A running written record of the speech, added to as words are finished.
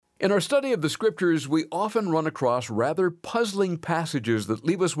In our study of the Scriptures, we often run across rather puzzling passages that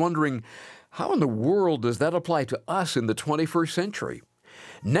leave us wondering, how in the world does that apply to us in the 21st century?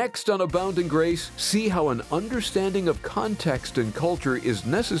 Next on Abounding Grace, see how an understanding of context and culture is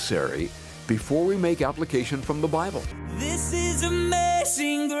necessary before we make application from the Bible. This is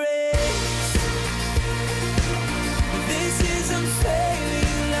amazing grace. This is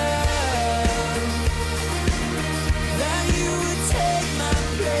unfailing love. That you would take my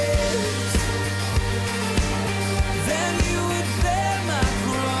place. That you would bear my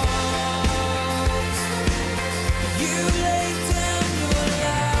cross. You laid down your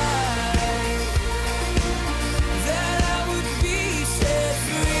life. That I would be set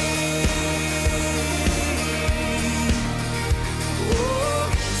free. Oh,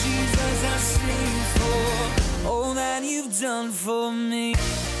 Jesus, I sing for all that you've done for me.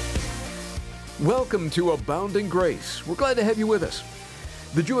 Welcome to Abounding Grace. We're glad to have you with us.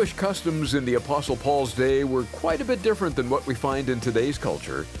 The Jewish customs in the Apostle Paul's day were quite a bit different than what we find in today's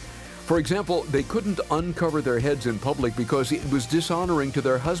culture. For example, they couldn't uncover their heads in public because it was dishonoring to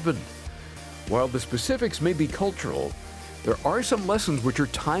their husband. While the specifics may be cultural, there are some lessons which are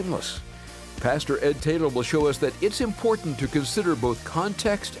timeless. Pastor Ed Taylor will show us that it's important to consider both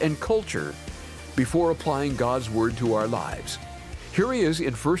context and culture before applying God's Word to our lives. Here he is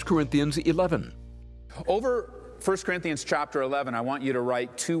in 1 Corinthians 11. Over 1 Corinthians chapter 11, I want you to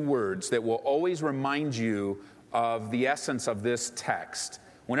write two words that will always remind you of the essence of this text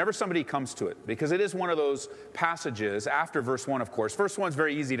whenever somebody comes to it, because it is one of those passages after verse 1, of course. Verse 1 is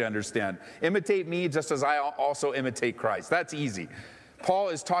very easy to understand. Imitate me just as I also imitate Christ. That's easy. Paul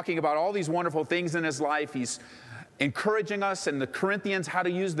is talking about all these wonderful things in his life. He's encouraging us and the Corinthians how to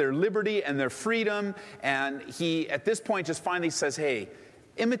use their liberty and their freedom. And he, at this point, just finally says, hey,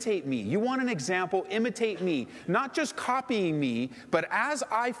 imitate me. You want an example? Imitate me. Not just copying me, but as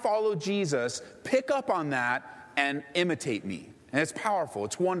I follow Jesus, pick up on that and imitate me. And it's powerful.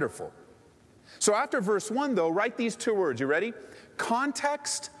 It's wonderful. So after verse 1, though, write these two words. You ready?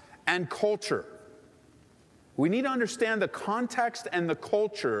 Context and culture. We need to understand the context and the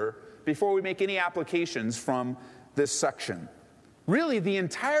culture before we make any applications from this section. Really, the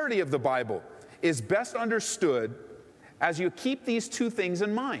entirety of the Bible is best understood as you keep these two things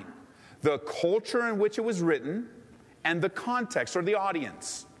in mind: the culture in which it was written and the context or the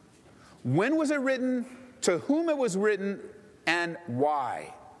audience. When was it written? To whom it was written? And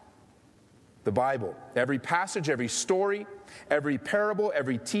why? The Bible. Every passage, every story, every parable,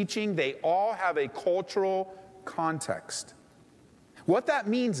 every teaching, they all have a cultural context. What that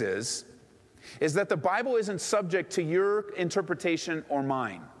means is that the Bible isn't subject to your interpretation or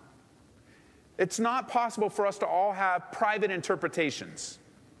mine. It's not possible for us to all have private interpretations.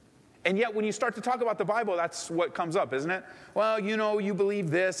 And yet when you start to talk about the Bible, that's what comes up, isn't it? Well, you know, you believe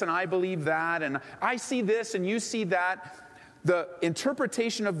this and I believe that, and I see this and you see that. The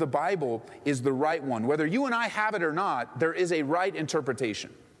interpretation of the Bible is the right one. Whether you and I have it or not, there is a right interpretation.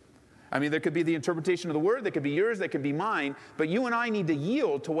 I mean, there could be the interpretation of the Word, that could be yours, that could be mine, but you and I need to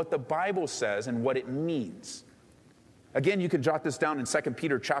yield to what the Bible says and what it means. Again, you can jot this down in 2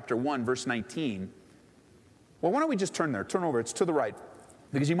 Peter chapter 1, verse 19. Well, why don't we just turn there? Turn over. It's to the right.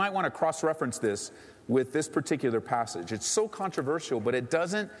 Because you might want to cross-reference this with this particular passage. It's so controversial, but it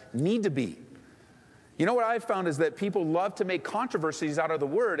doesn't need to be. You know what I've found is that people love to make controversies out of the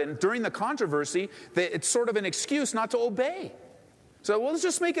Word, and during the controversy, it's sort of an excuse not to obey. So, well, let's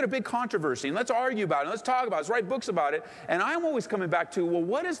just make it a big controversy, and let's argue about it, and let's talk about it, let's write books about it. And I'm always coming back to, well,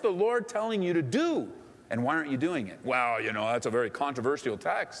 what is the Lord telling you to do? And why aren't you doing it? Well, you know, that's a very controversial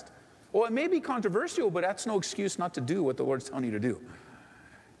text. Well, it may be controversial, but that's no excuse not to do what the Lord's telling you to do.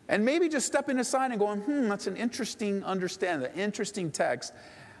 And maybe just stepping aside and going, that's an interesting understanding, an interesting text.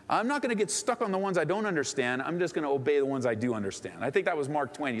 I'm not going to get stuck on the ones I don't understand. I'm just going to obey the ones I do understand. I think that was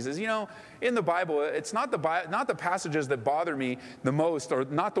Mark Twain. He says, you know, in the Bible, it's not the passages that bother me the most, or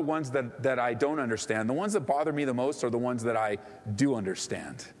not the ones that I don't understand. The ones that bother me the most are the ones that I do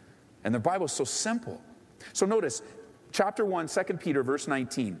understand. And the Bible is so simple. So notice, chapter 1, 2 Peter, verse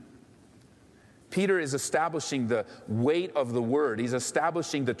 19. Peter is establishing the weight of the Word. He's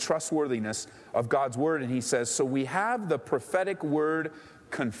establishing the trustworthiness of God's Word. And he says, so we have the prophetic word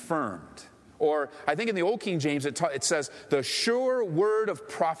confirmed. Or I think in the Old King James it says the sure word of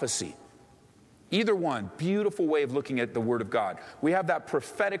prophecy. Either one, beautiful way of looking at the Word of God. We have that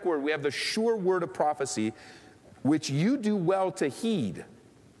prophetic word. We have the sure word of prophecy, which you do well to heed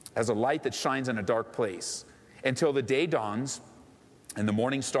as a light that shines in a dark place until the day dawns and the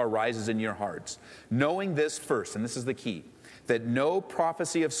morning star rises in your hearts. Knowing this first, and this is the key, that no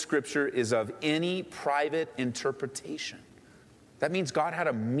prophecy of Scripture is of any private interpretation. That means God had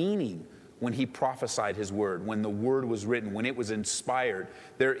a meaning when he prophesied his word, when the word was written, when it was inspired.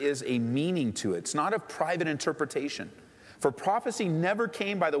 There is a meaning to it. It's not a private interpretation. For prophecy never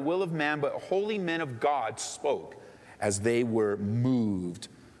came by the will of man, but holy men of God spoke as they were moved,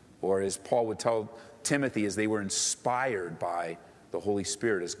 or as Paul would tell Timothy, as they were inspired by the Holy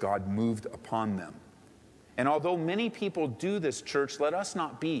Spirit, as God moved upon them. And although many people do this, church, let us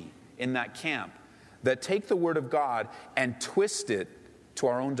not be in that camp that take the word of God and twist it to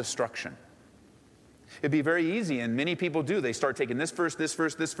our own destruction. It'd be very easy, and many people do. They start taking this verse,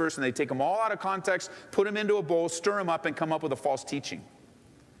 and they take them all out of context, put them into a bowl, stir them up, and come up with a false teaching.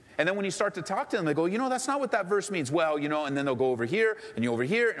 And then when you start to talk to them, they go, that's not what that verse means. Well, and then they'll go over here, and over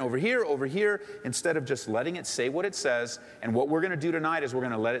here, and over here, instead of just letting it say what it says. And what we're going to do tonight is we're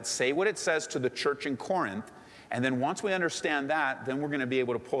going to let it say what it says to the church in Corinth. And then once we understand that, then we're going to be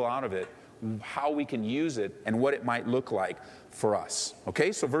able to pull out of it how we can use it and what it might look like for us.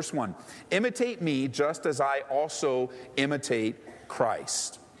 Okay, so verse 1. Imitate me just as I also imitate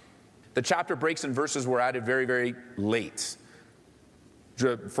Christ. The chapter breaks and verses were added very, very late.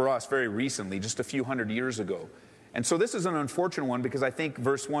 For us, very recently, just a few hundred years ago. And so this is an unfortunate one because I think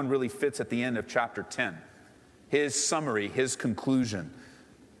verse 1 really fits at the end of chapter 10. His summary, his conclusion.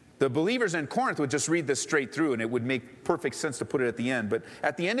 The believers in Corinth would just read this straight through and it would make perfect sense to put it at the end. But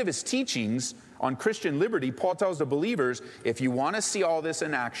at the end of his teachings on Christian liberty, Paul tells the believers, if you want to see all this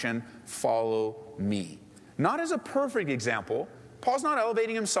in action, follow me. Not as a perfect example. Paul's not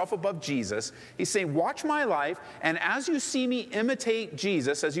elevating himself above Jesus. He's saying, watch my life, and as you see me imitate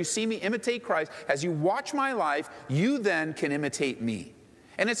Jesus, as you see me imitate Christ, as you watch my life, you then can imitate me.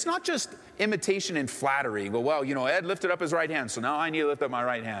 And it's not just imitation and flattery. Well, Ed lifted up his right hand, so now I need to lift up my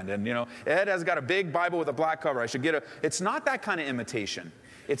right hand. And, Ed has got a big Bible with a black cover. I should get a... It's not that kind of imitation.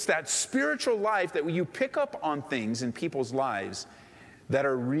 It's that spiritual life that you pick up on things in people's lives that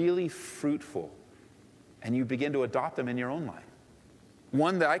are really fruitful, and you begin to adopt them in your own life.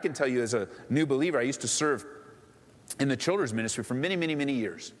 One that I can tell you as a new believer, I used to serve in the children's ministry for many, many, many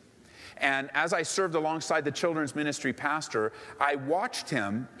years. And as I served alongside the children's ministry pastor, I watched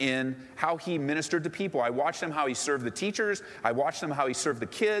him in how he ministered to people. I watched him how he served the teachers. I watched him how he served the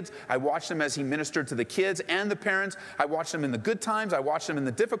kids. I watched him as he ministered to the kids and the parents. I watched him in the good times. I watched him in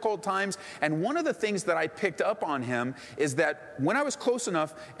the difficult times. And one of the things that I picked up on him is that when I was close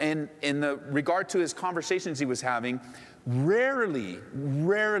enough in the regard to his conversations he was having, rarely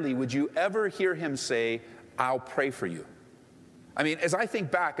would you ever hear him say, I'll pray for you. I mean, as I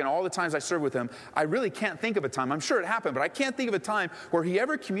think back and all the times I served with him, I really can't think of a time. I'm sure it happened, but I can't think of a time where he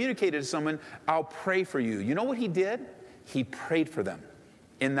ever communicated to someone, I'll pray for you. You know what he did? He prayed for them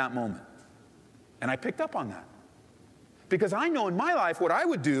in that moment. And I picked up on that. Because I know in my life what I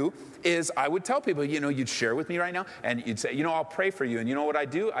would do is I would tell people, you'd share with me right now, and you'd say, I'll pray for you. And you know what I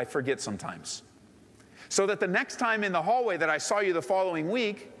do? I forget sometimes. So that the next time in the hallway that I saw you the following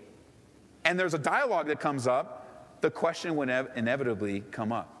week, and there's a dialogue that comes up, the question would inevitably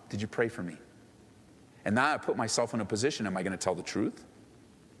come up. Did you pray for me? And now I put myself in a position, am I going to tell the truth?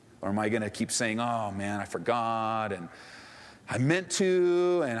 Or am I going to keep saying, oh man, I forgot, and I meant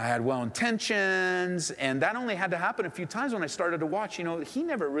to, and I had well intentions, and that only had to happen a few times when I started to watch.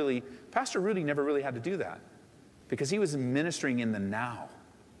 Pastor Rudy never really had to do that because he was ministering in the now.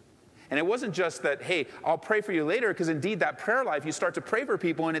 And it wasn't just that, hey, I'll pray for you later, because indeed that prayer life, you start to pray for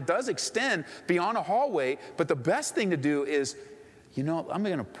people, and it does extend beyond a hallway. But the best thing to do is, I'm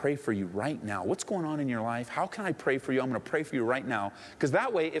going to pray for you right now. What's going on in your life? How can I pray for you? I'm going to pray for you right now. Because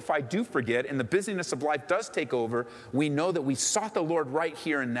that way, if I do forget and the busyness of life does take over, we know that we sought the Lord right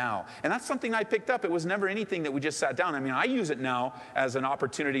here and now. And that's something I picked up. It was never anything that we just sat down. I mean, I use it now as an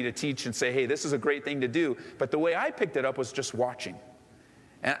opportunity to teach and say, hey, this is a great thing to do. But the way I picked it up was just watching.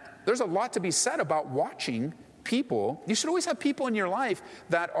 And there's a lot to be said about watching people. You should always have people in your life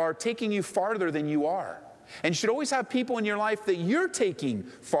that are taking you farther than you are. And you should always have people in your life that you're taking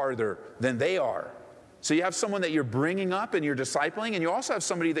farther than they are. So you have someone that you're bringing up and you're discipling, and you also have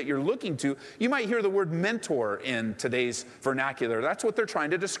somebody that you're looking to. You might hear the word mentor in today's vernacular. That's what they're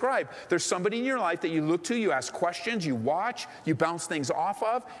trying to describe. There's somebody in your life that you look to, you ask questions, you watch, you bounce things off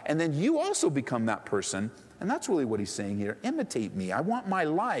of, and then you also become that person. And that's really what he's saying here. Imitate me. I want my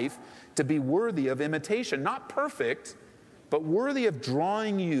life to be worthy of imitation. Not perfect, but worthy of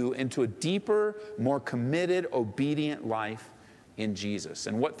drawing you into a deeper, more committed, obedient life in Jesus.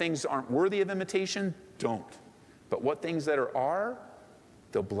 And what things aren't worthy of imitation, don't. But what things that are,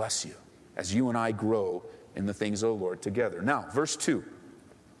 they'll bless you as you and I grow in the things of the Lord together. Now, verse 2.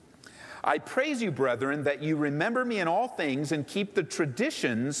 I praise you, brethren, that you remember me in all things and keep the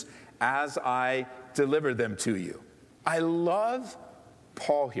traditions as I deliver them to you. I love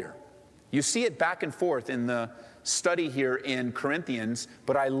Paul here. You see it back and forth in the study here in Corinthians,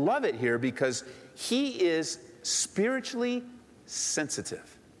 but I love it here because he is spiritually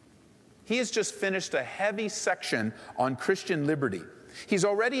sensitive. He has just finished a heavy section on Christian liberty. He's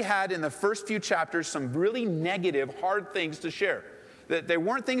already had in the first few chapters some really negative, hard things to share. That there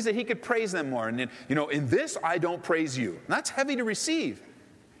weren't things that he could praise them more. And then, in this I don't praise you. And that's heavy to receive.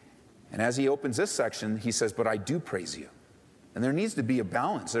 And as he opens this section, he says, but I do praise you. And there needs to be a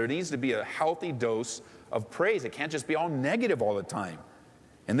balance. There needs to be a healthy dose of praise. It can't just be all negative all the time.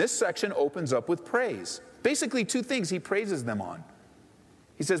 And this section opens up with praise. Basically, two things he praises them on.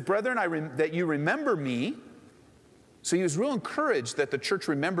 He says, brethren, that you remember me. So he was real encouraged that the church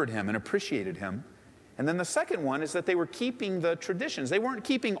remembered him and appreciated him. And then the second one is that they were keeping the traditions. They weren't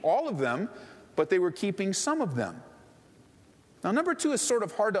keeping all of them, but they were keeping some of them. Now, number two is sort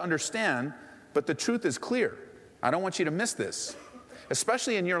of hard to understand, but the truth is clear. I don't want you to miss this.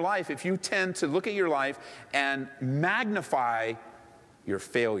 Especially in your life, if you tend to look at your life and magnify your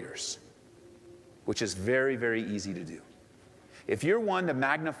failures, which is very, very easy to do. If you're one to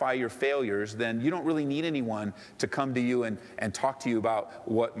magnify your failures, then you don't really need anyone to come to you and talk to you about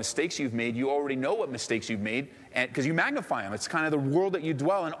what mistakes you've made. You already know what mistakes you've made because you magnify them. It's kind of the world that you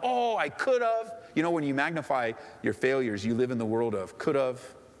dwell in. Oh, I could have. When you magnify your failures, you live in the world of could have,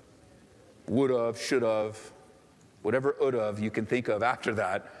 would have, should have, whatever would have you can think of after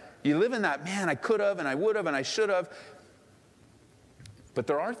that. You live in that, man, I could have and I would have and I should have. But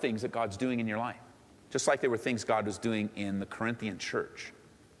there are things that God's doing in your life. Just like there were things God was doing in the Corinthian church.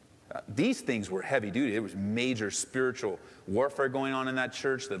 These things were heavy duty. There was major spiritual warfare going on in that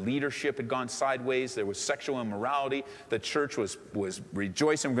church. The leadership had gone sideways. There was sexual immorality. The church was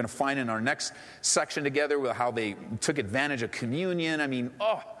rejoicing. We're going to find in our next section together how they took advantage of communion.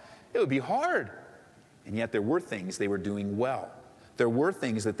 It would be hard. And yet there were things they were doing well. There were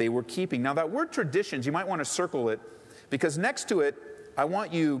things that they were keeping. Now that word traditions, you might want to circle it because next to it, I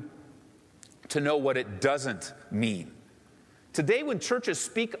want you to know what it doesn't mean. Today, when churches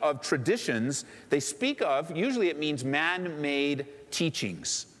speak of traditions, they speak of, usually it means man-made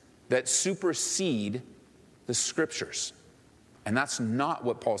teachings that supersede the scriptures. And that's not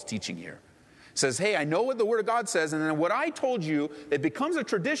what Paul's teaching here. He says, hey, I know what the Word of God says, and then what I told you, it becomes a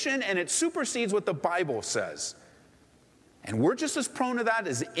tradition and it supersedes what the Bible says. And we're just as prone to that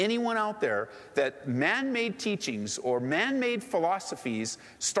as anyone out there, that man-made teachings or man-made philosophies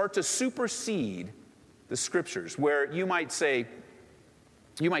start to supersede the scriptures, where you might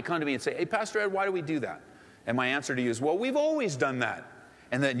come to me and say, hey, Pastor Ed, why do we do that? And my answer to you is, well, we've always done that.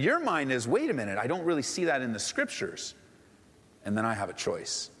 And then your mind is, wait a minute, I don't really see that in the scriptures. And then I have a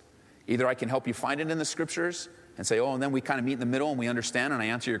choice. Either I can help you find it in the scriptures and say, and then we kind of meet in the middle and we understand and I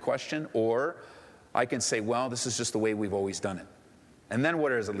answer your question, or I can say, well, this is just the way we've always done it. And then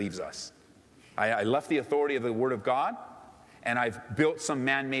where does it leaves us? I left the authority of the Word of God, and I've built some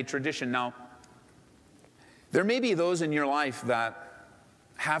man-made tradition. Now, there may be those in your life that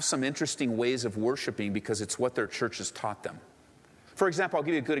have some interesting ways of worshiping because it's what their church has taught them. For example, I'll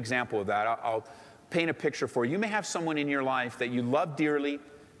give you a good example of that. I'll paint a picture for you. You may have someone in your life that you love dearly,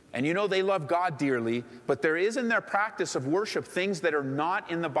 and they love God dearly, but there is in their practice of worship things that are not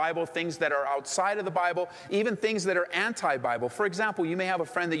in the Bible, things that are outside of the Bible, even things that are anti-Bible. For example, you may have a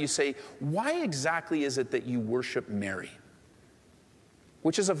friend that you say, why exactly is it that you worship Mary?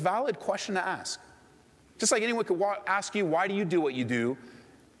 Which is a valid question to ask. Just like anyone could ask you, why do you do what you do?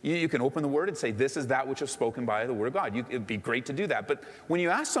 You can open the Word and say, this is that which is spoken by the Word of God. It'd be great to do that. But when you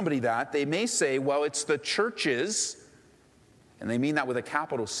ask somebody that, they may say, well, it's the church's, and they mean that with a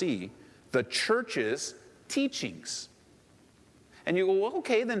capital C, the church's teachings. And you go, well,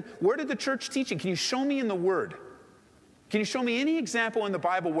 okay, then where did the church teach it? Can you show me in the Word? Can you show me any example in the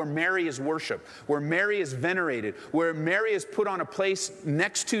Bible where Mary is worshiped, where Mary is venerated, where Mary is put on a place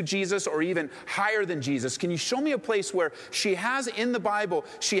next to Jesus or even higher than Jesus? Can you show me a place where she has in the Bible,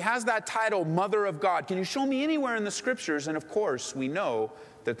 she has that title, Mother of God? Can you show me anywhere in the Scriptures? And of course, we know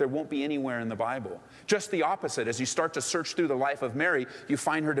that there won't be anywhere in the Bible. Just the opposite. As you start to search through the life of Mary, you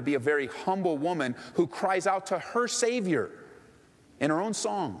find her to be a very humble woman who cries out to her Savior in her own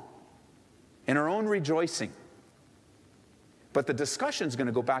song, in her own rejoicing. But the discussion is going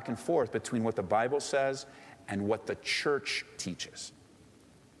to go back and forth between what the Bible says and what the church teaches,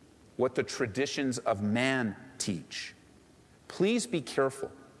 what the traditions of man teach. Please be careful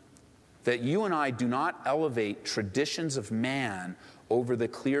that you and I do not elevate traditions of man over the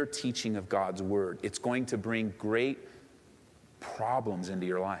clear teaching of God's Word. It's going to bring great problems into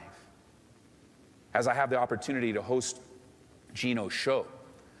your life. As I have the opportunity to host Gino's show,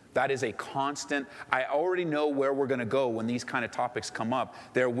 That is a constant. I already know where we're going to go when these kind of topics come up.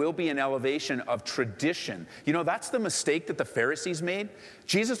 There will be an elevation of tradition. You know, that's the mistake that the Pharisees made.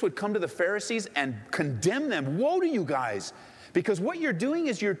 Jesus would come to the Pharisees and condemn them. Woe to you guys, because what you're doing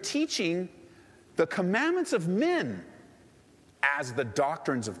is you're teaching the commandments of men as the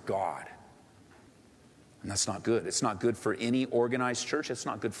doctrines of God. And that's not good. It's not good for any organized church. It's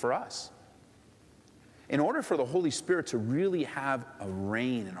not good for us. In order for the Holy Spirit to really have a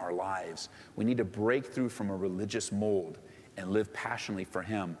reign in our lives, we need to break through from a religious mold and live passionately for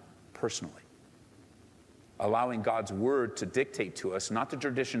Him personally. Allowing God's word to dictate to us, not the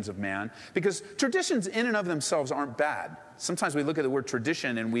traditions of man, because traditions in and of themselves aren't bad. Sometimes we look at the word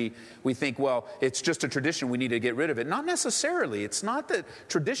tradition and we think, well, it's just a tradition, we need to get rid of it. Not necessarily. It's not that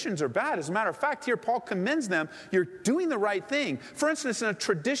traditions are bad. As a matter of fact, here Paul commends them. You're doing the right thing. For instance, in a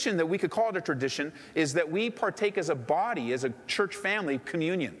tradition that we could call it a tradition is that we partake as a body, as a church family,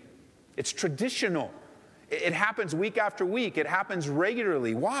 communion. It's traditional. It happens week after week. It happens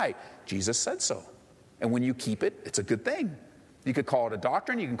regularly. Why? Jesus said so. And when you keep it, it's a good thing. You could call it a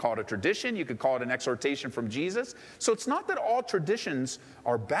doctrine, you can call it a tradition, you could call it an exhortation from Jesus. So it's not that all traditions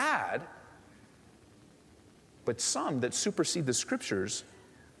are bad, but some that supersede the Scriptures,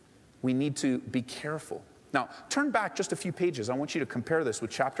 we need to be careful. Now, turn back just a few pages. I want you to compare this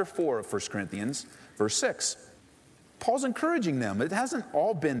with chapter 4 of 1 Corinthians, verse 6. Paul's encouraging them. It hasn't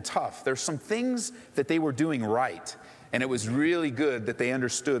all been tough. There's some things that they were doing right, and it was really good that they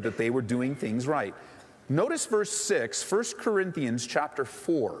understood that they were doing things right. Notice verse 6, 1 Corinthians chapter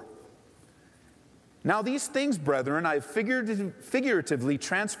 4. Now these things, brethren, I have figuratively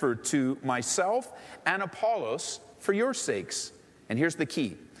transferred to myself and Apollos for your sakes. And here's the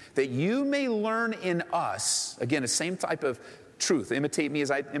key. That you may learn in us, again, the same type of truth, imitate me as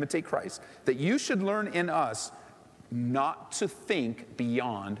I imitate Christ, that you should learn in us not to think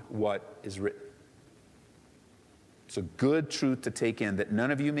beyond what is written. It's a good truth to take in, that none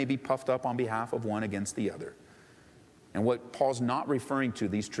of you may be puffed up on behalf of one against the other. And what Paul's not referring to,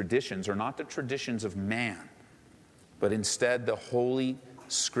 these traditions, are not the traditions of man, but instead the holy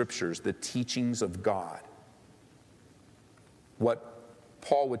Scriptures, the teachings of God. What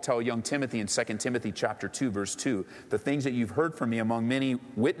Paul would tell young Timothy in 2 Timothy chapter 2, verse 2, the things that you've heard from me among many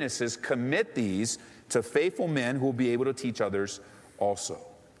witnesses, commit these to faithful men who will be able to teach others also.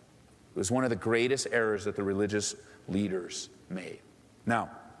 It was one of the greatest errors that the religious leaders made. Now,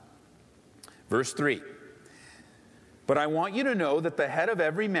 verse 3. But I want you to know that the head of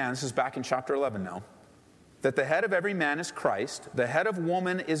every man, this is back in chapter 11 now, that the head of every man is Christ, the head of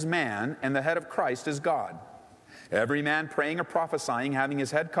woman is man, and the head of Christ is God. Every man praying or prophesying, having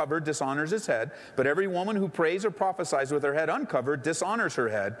his head covered, dishonors his head, but every woman who prays or prophesies with her head uncovered dishonors her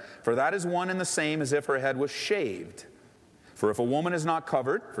head, for that is one and the same as if her head was shaved. For if a woman is not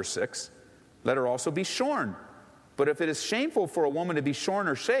covered, verse 6, let her also be shorn. But if it is shameful for a woman to be shorn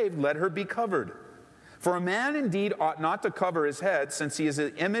or shaved, let her be covered. For a man indeed ought not to cover his head, since he is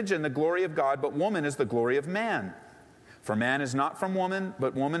the image and the glory of God, but woman is the glory of man. For man is not from woman,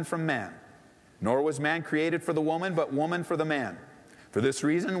 but woman from man. Nor was man created for the woman, but woman for the man. For this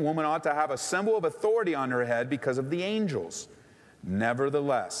reason, woman ought to have a symbol of authority on her head because of the angels.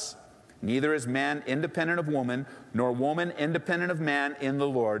 Nevertheless, neither is man independent of woman, nor woman independent of man in the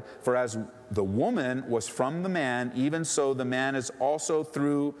Lord. For as the woman was from the man, even so the man is also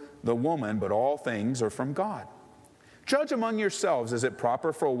through the woman, but all things are from God. Judge among yourselves, is it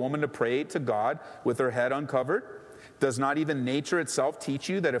proper for a woman to pray to God with her head uncovered? Does not even nature itself teach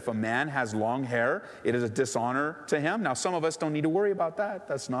you that if a man has long hair, it is a dishonor to him? Now, some of us don't need to worry about that.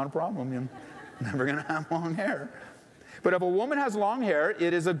 That's not a problem. You're never going to have long hair. But if a woman has long hair,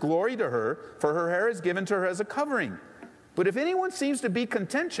 it is a glory to her, for her hair is given to her as a covering. But if anyone seems to be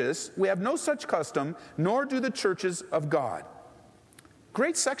contentious, we have no such custom, nor do the churches of God.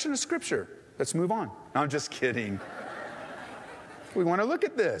 Great section of Scripture. Let's move on. No, I'm just kidding. We want to look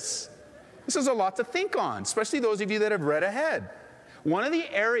at this. This is a lot to think on, especially those of you that have read ahead. One of the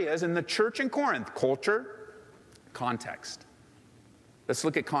areas in the church in Corinth, culture, context. Let's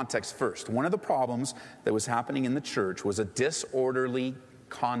look at context first. One of the problems that was happening in the church was a disorderly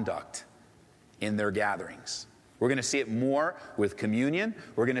conduct in their gatherings. We're going to see it more with communion.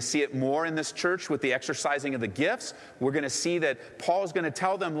 We're going to see it more in this church with the exercising of the gifts. We're going to see that Paul's going to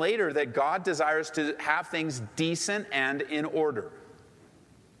tell them later that God desires to have things decent and in order.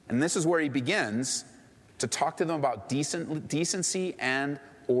 And this is where he begins to talk to them about decency and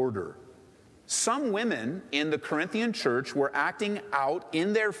order. Some women in the Corinthian church were acting out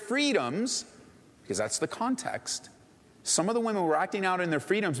in their freedoms, because that's the context. Some of the women were acting out in their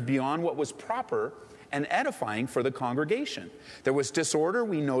freedoms beyond what was proper, and edifying for the congregation. There was disorder,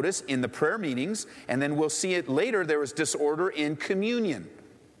 we notice, in the prayer meetings, and then we'll see it later, there was disorder in communion.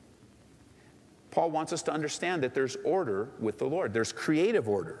 Paul wants us to understand that there's order with the Lord. There's creative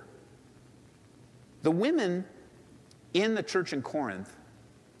order. The women in the church in Corinth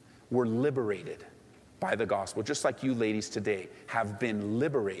were liberated by the gospel, just like you ladies today have been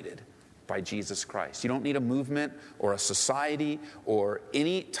liberated by Jesus Christ. You don't need a movement or a society or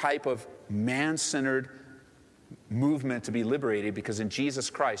any type of man-centered movement to be liberated, because in Jesus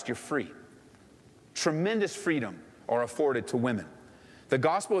Christ you're free. Tremendous freedom are afforded to women. The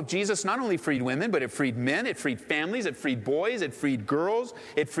gospel of Jesus not only freed women, but it freed men, it freed families, it freed boys, it freed girls,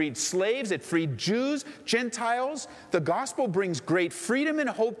 it freed slaves, it freed Jews, Gentiles. The gospel brings great freedom and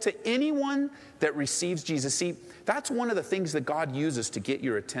hope to anyone that receives Jesus. See, that's one of the things that God uses to get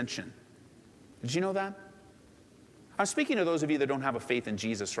your attention. Did you know that? I'm speaking to those of you that don't have a faith in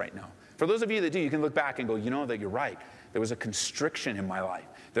Jesus right now. For those of you that do, you can look back and go, you know that you're right. There was a constriction in my life.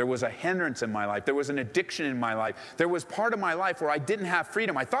 There was a hindrance in my life. There was an addiction in my life. There was part of my life where I didn't have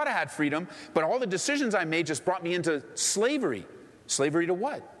freedom. I thought I had freedom, but all the decisions I made just brought me into slavery. Slavery to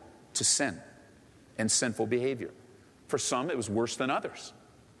what? To sin and sinful behavior. For some, it was worse than others.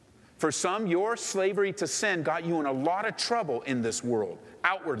 For some, your slavery to sin got you in a lot of trouble in this world,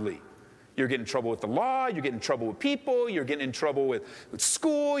 outwardly. You're getting in trouble with the law, you're getting in trouble with people, you're getting in trouble with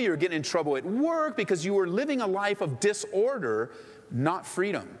school, you're getting in trouble at work because you were living a life of disorder, not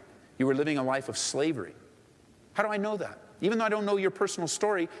freedom. You were living a life of slavery. How do I know that? Even though I don't know your personal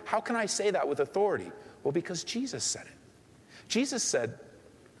story, how can I say that with authority? Well, because Jesus said it. Jesus said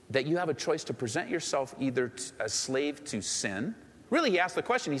that you have a choice to present yourself either a slave to sin. Really, he asked the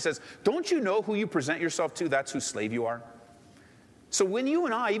question. He says, don't you know who you present yourself to? That's whose slave you are. So when you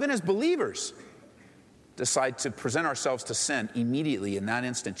and I, even as believers, decide to present ourselves to sin, immediately in that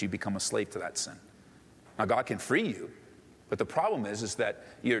instant you become a slave to that sin. Now God can free you, but the problem is that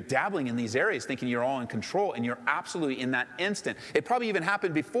you're dabbling in these areas thinking you're all in control, and you're absolutely in that instant. It probably even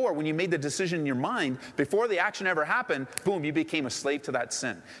happened before when you made the decision in your mind, before the action ever happened, boom, you became a slave to that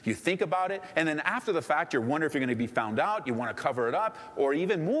sin. You think about it, and then after the fact, you're wondering if you're going to be found out, you want to cover it up, or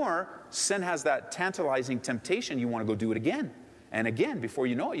even more, sin has that tantalizing temptation, you want to go do it again. And again, before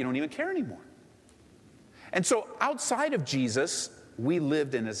you know it, you don't even care anymore. And so outside of Jesus, we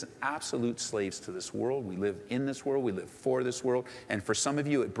lived in as absolute slaves to this world. We live in this world. We live for this world. And for some of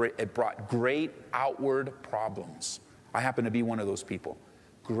you, it brought great outward problems. I happen to be one of those people.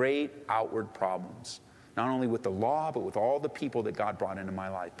 Great outward problems. Not only with the law, but with all the people that God brought into my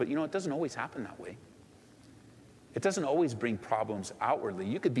life. But you know, it doesn't always happen that way. It doesn't always bring problems outwardly.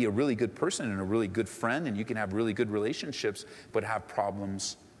 You could be a really good person and a really good friend, and you can have really good relationships, but have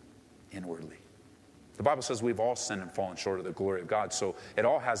problems inwardly. The Bible says we've all sinned and fallen short of the glory of God, so it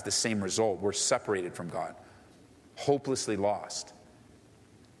all has the same result. We're separated from God, hopelessly lost.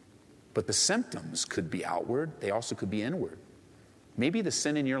 But the symptoms could be outward. They also could be inward. Maybe the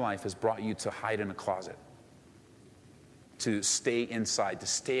sin in your life has brought you to hide in a closet, to stay inside, to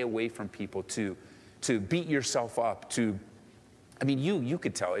stay away from people, to beat yourself up, you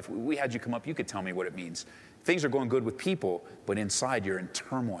could tell. If we had you come up, you could tell me what it means. Things are going good with people, but inside you're in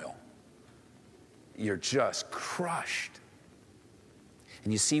turmoil. You're just crushed.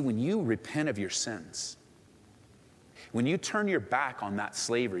 And you see, when you repent of your sins, when you turn your back on that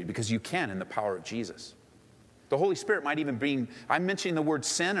slavery, because you can in the power of Jesus, the Holy Spirit might even bring, I'm mentioning the word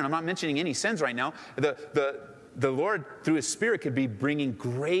sin, and I'm not mentioning any sins right now. The Lord, through His Spirit, could be bringing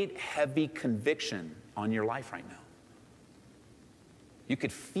great, heavy conviction on your life right now. You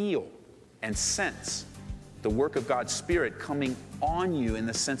could feel and sense the work of God's Spirit coming on you in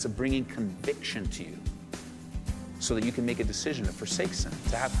the sense of bringing conviction to you so that you can make a decision to forsake sin,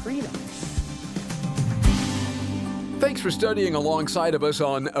 to have freedom. Thanks for studying alongside of us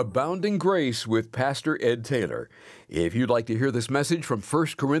on Abounding Grace with Pastor Ed Taylor. If you'd like to hear this message from 1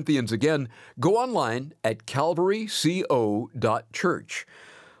 Corinthians again, go online at calvaryco.church.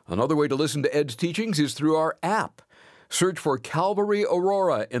 Another way to listen to Ed's teachings is through our app. Search for Calvary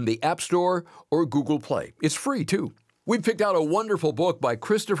Aurora in the App Store or Google Play. It's free, too. We've picked out a wonderful book by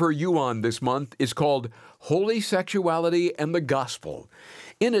Christopher Yuan this month. It's called Holy Sexuality and the Gospel.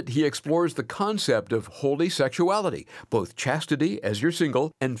 In it, he explores the concept of holy sexuality, both chastity as you're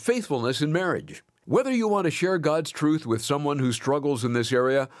single and faithfulness in marriage. Whether you want to share God's truth with someone who struggles in this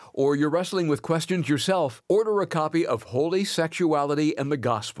area, or you're wrestling with questions yourself, order a copy of Holy Sexuality and the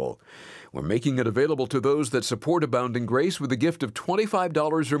Gospel. We're making it available to those that support Abounding Grace with a gift of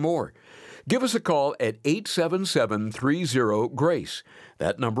 $25 or more. Give us a call at 877-30-GRACE.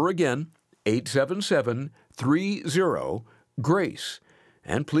 That number again, 877-30-GRACE.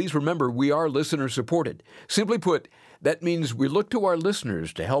 And please remember, we are listener-supported. Simply put, that means we look to our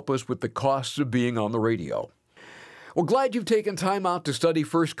listeners to help us with the costs of being on the radio. Well, glad you've taken time out to study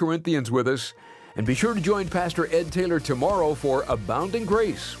 1 Corinthians with us. And be sure to join Pastor Ed Taylor tomorrow for Abounding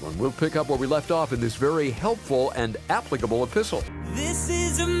Grace, when we'll pick up where we left off in this very helpful and applicable epistle. This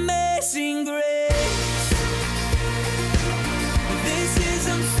is amazing grace. This is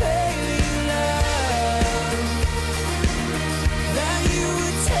unfailing love. That you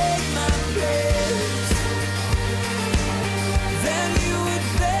would take my place. Then you would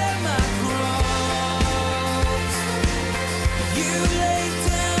bear my cross. You laid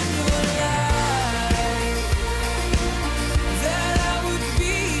down your life. That I would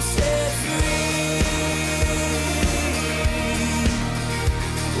be set free.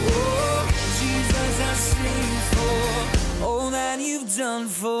 Oh, Jesus, I sing for all that you've done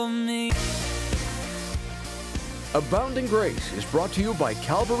for me. Abounding Grace is brought to you by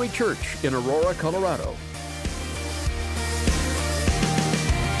Calvary Church in Aurora, Colorado.